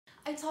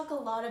I talk a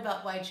lot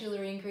about why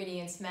jewelry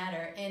ingredients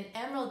matter, and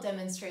emerald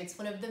demonstrates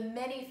one of the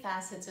many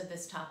facets of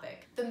this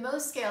topic. The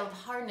Mohs Scale of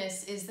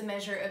Hardness is the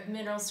measure of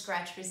mineral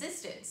scratch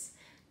resistance.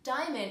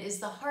 Diamond is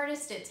the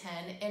hardest at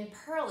 10, and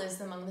pearl is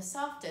among the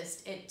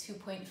softest at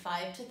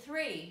 2.5 to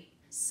 3.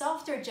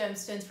 Softer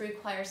gemstones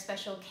require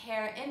special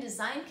care and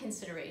design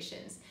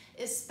considerations,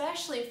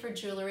 especially for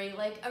jewelry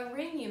like a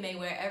ring you may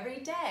wear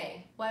every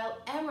day. While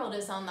emerald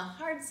is on the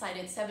hard side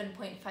at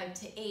 7.5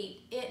 to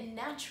 8, it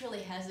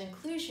naturally has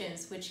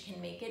inclusions which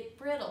can make it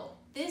brittle.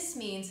 This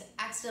means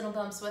accidental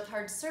bumps with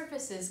hard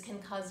surfaces can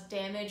cause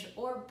damage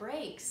or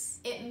breaks.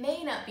 It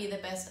may not be the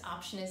best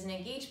option as an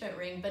engagement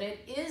ring, but it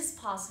is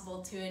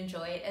possible to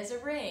enjoy it as a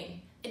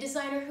ring. A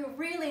designer who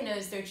really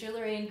knows their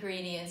jewelry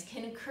ingredients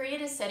can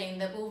create a setting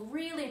that will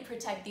really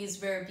protect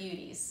these rare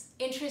beauties.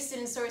 Interested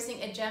in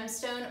sourcing a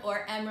gemstone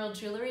or emerald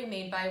jewelry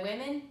made by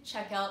women?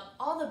 Check out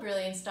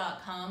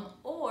allthebrilliance.com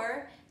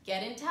or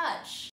get in touch.